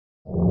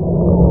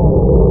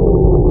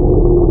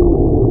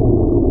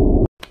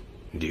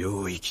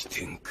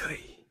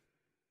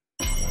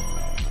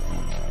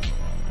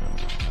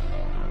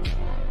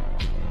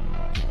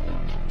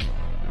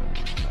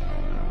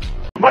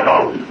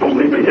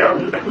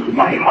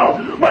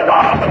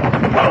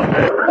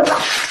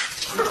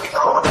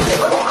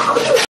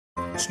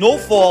Snow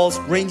falls,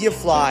 reindeer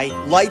fly,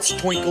 lights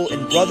twinkle,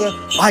 and brother,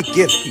 I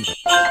give people.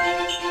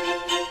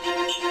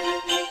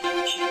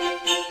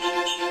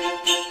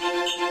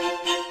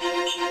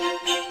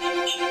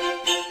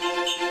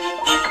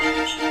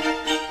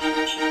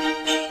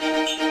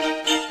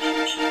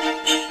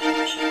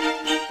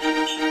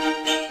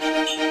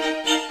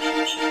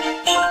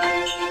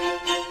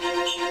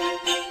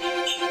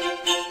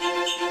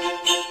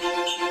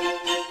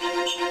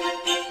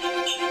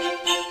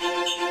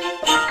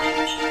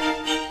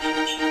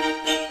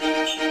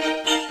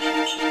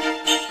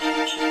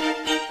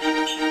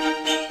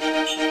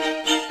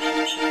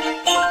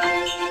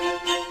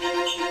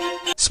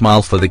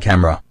 Smile for the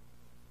camera.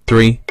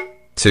 3,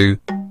 2,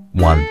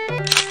 1.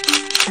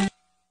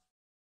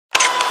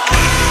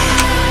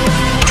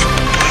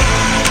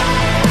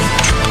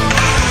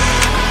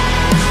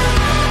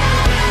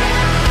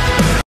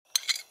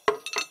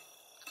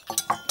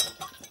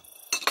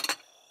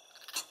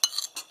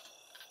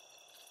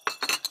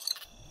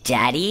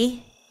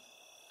 Daddy?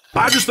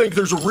 I just think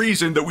there's a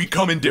reason that we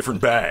come in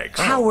different bags.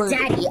 Howard!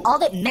 Daddy, all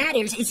that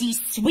matters is he's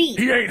sweet.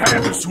 He ain't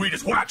half as sweet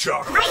as white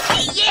chocolate. I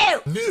hate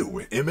you!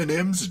 New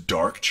M&M's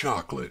dark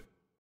chocolate.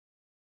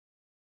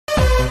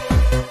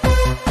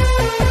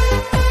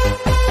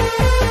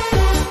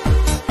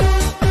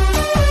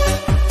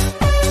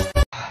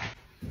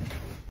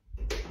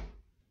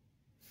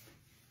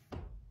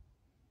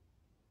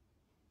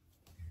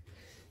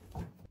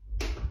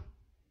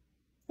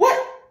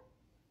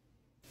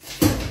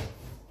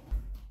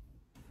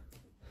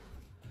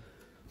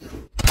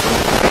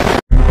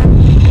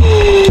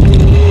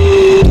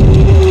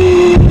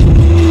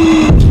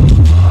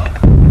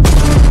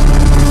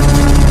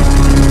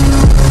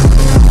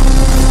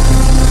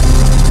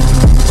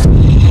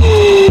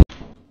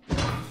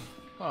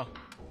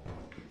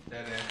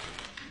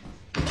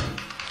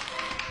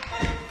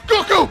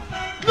 Go!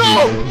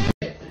 No!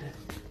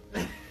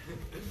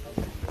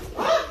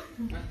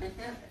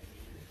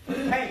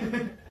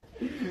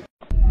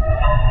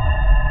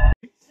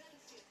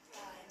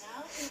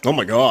 Oh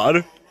my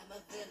god.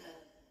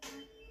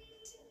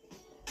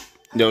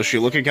 Yo, is she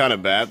looking kind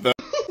of bad though?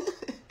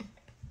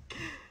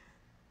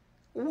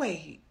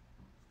 Wait.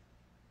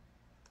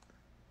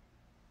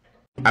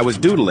 I was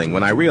doodling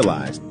when I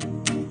realized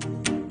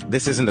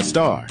this isn't a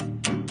star.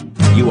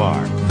 You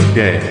are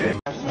gay.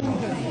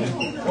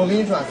 我给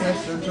你转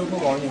30支付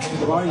宝，你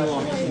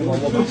我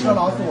不车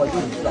老死我就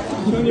知道。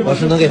老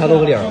师能给他露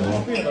个脸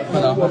吗？快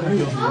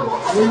点！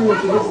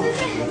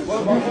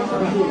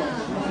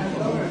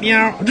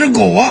喵，这是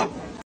狗啊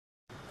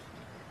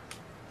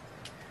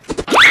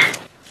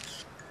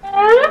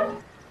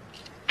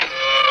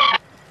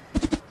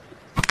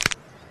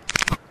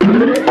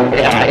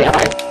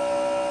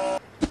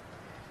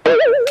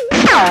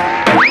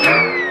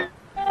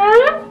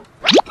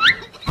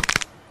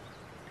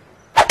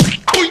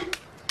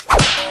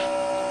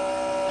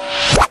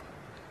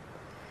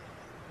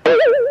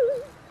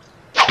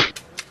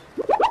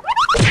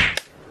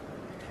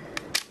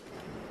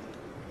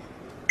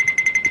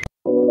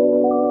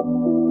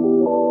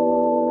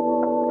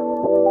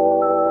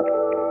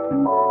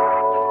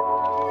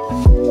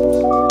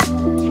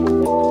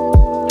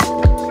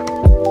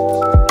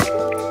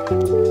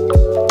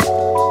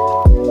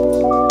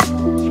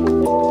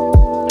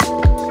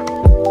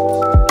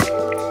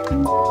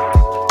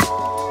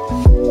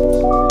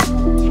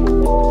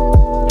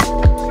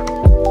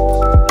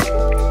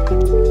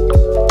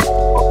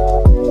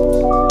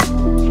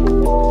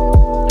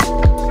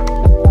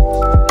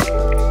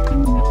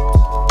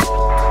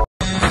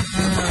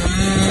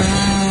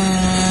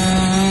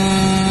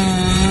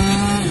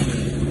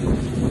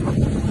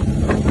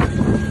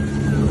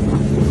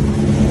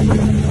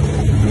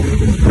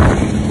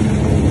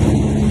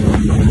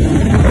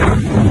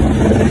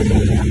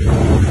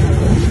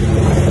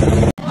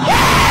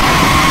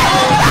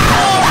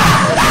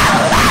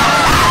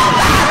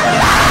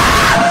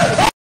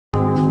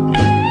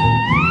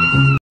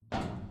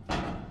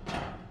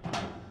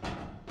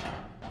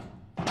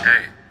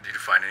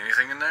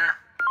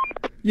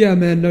！Yeah,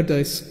 man, no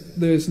dice.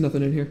 There's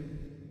nothing in here.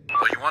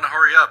 Well, you want to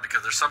hurry up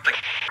because there's something...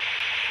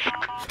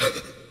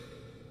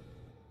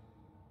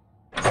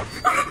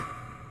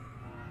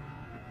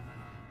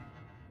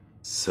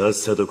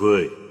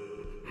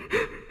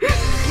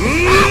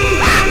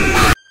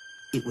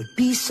 It would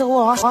be so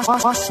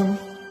awesome.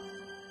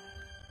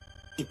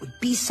 It would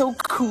be so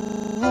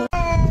cool.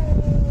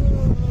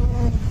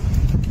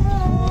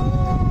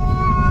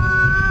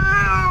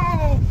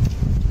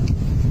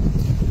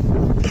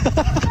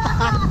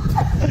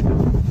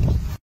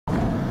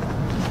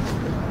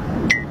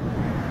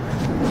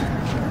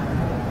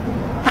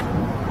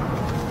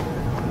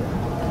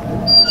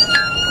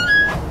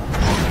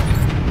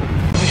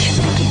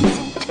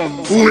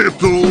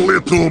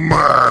 Little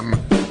man!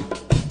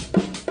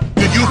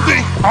 Did you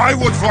think I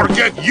would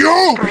forget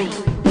you? 3,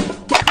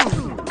 2,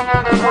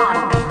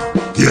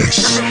 1.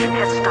 Yes.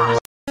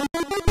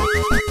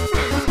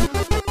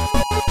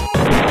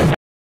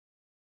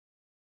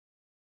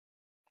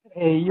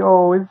 Hey,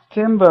 yo, it's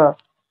Timber.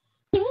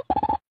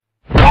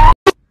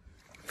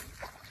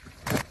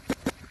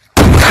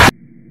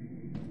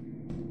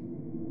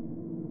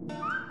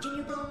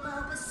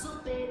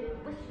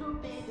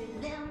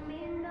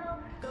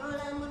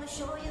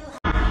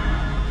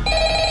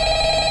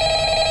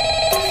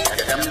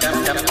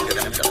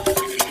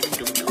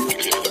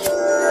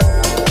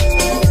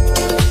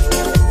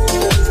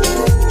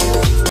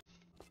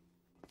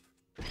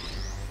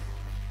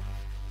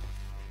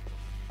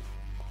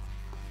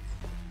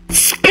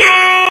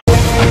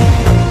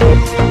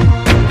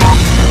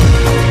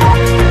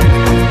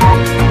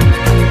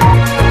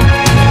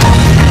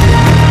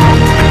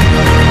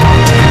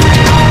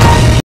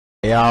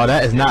 Yo,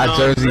 that is not a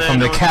jersey from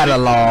the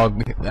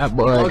catalog. That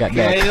boy got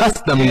that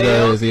custom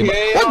jersey.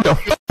 What the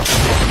fuck?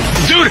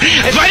 Dude,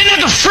 if I didn't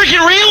have to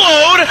freaking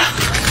reload,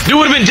 dude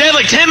would have been dead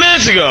like 10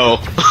 minutes ago.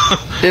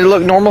 Did it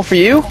look normal for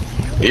you?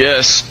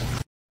 Yes.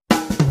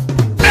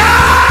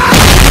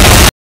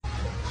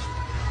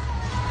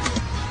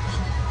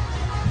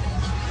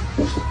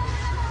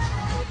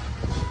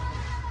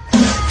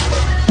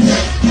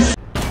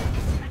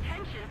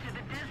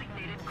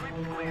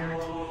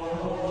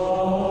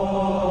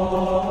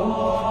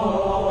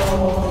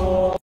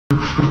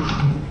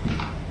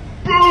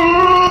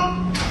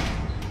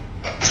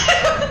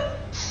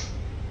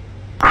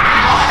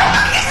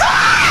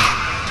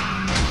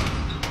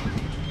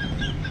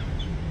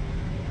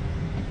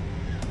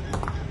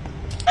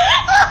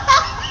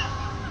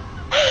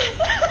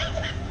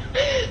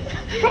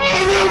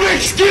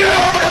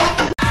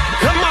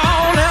 Come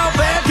on, how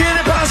bad can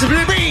it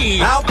possibly be?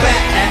 How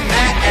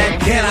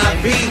bad can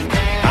I be?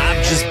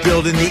 I'm just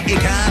building the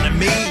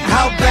economy.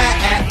 How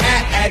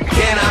bad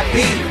can I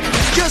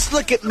be? Just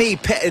look at me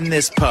petting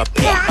this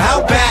puppy.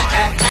 How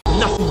bad?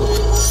 Hello.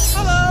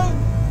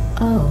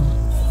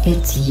 Oh,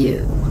 it's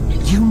you.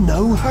 You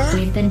know her?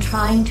 We've been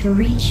trying to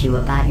reach you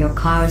about your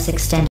car's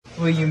extension.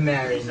 Will you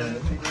marry me?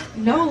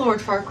 No, Lord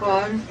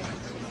Farquaad.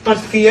 But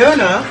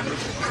Fiona,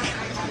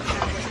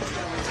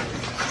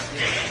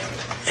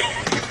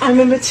 I'm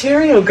a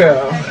material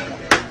girl.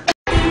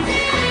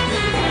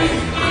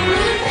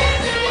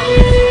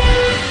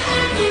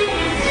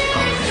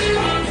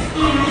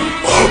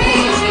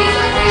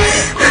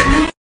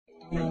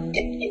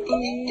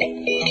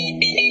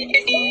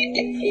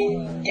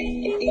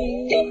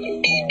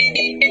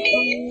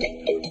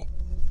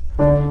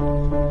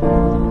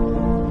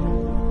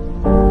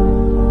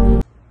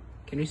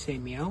 Can you say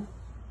meow?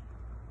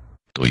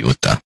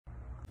 Toyota.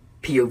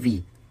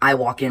 POV. I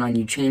walk in on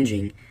you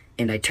changing,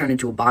 and I turn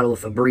into a bottle of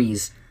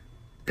Febreze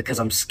because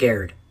I'm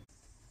scared.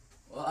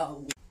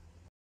 Whoa.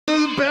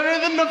 This is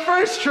better than the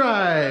first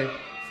try.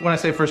 When I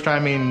say first try, I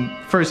mean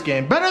first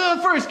game. Better than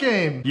the first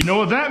game. You know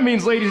what that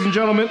means, ladies and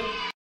gentlemen?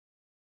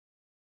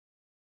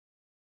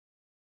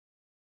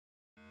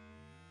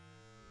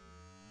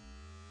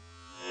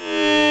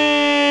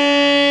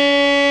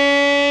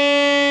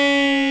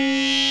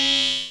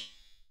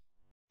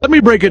 Let me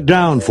break it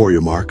down for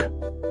you, Mark.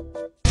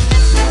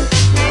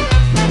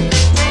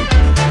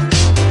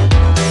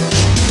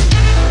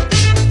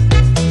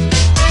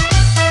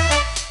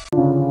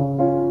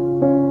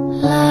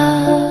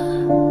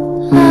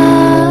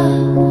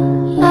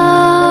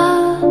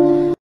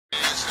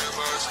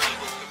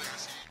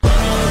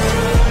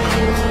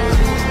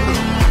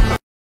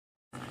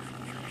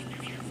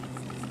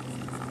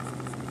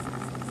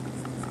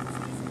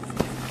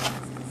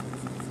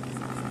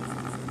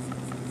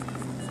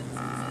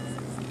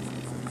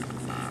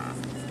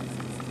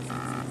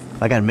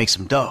 I gotta make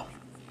some dough.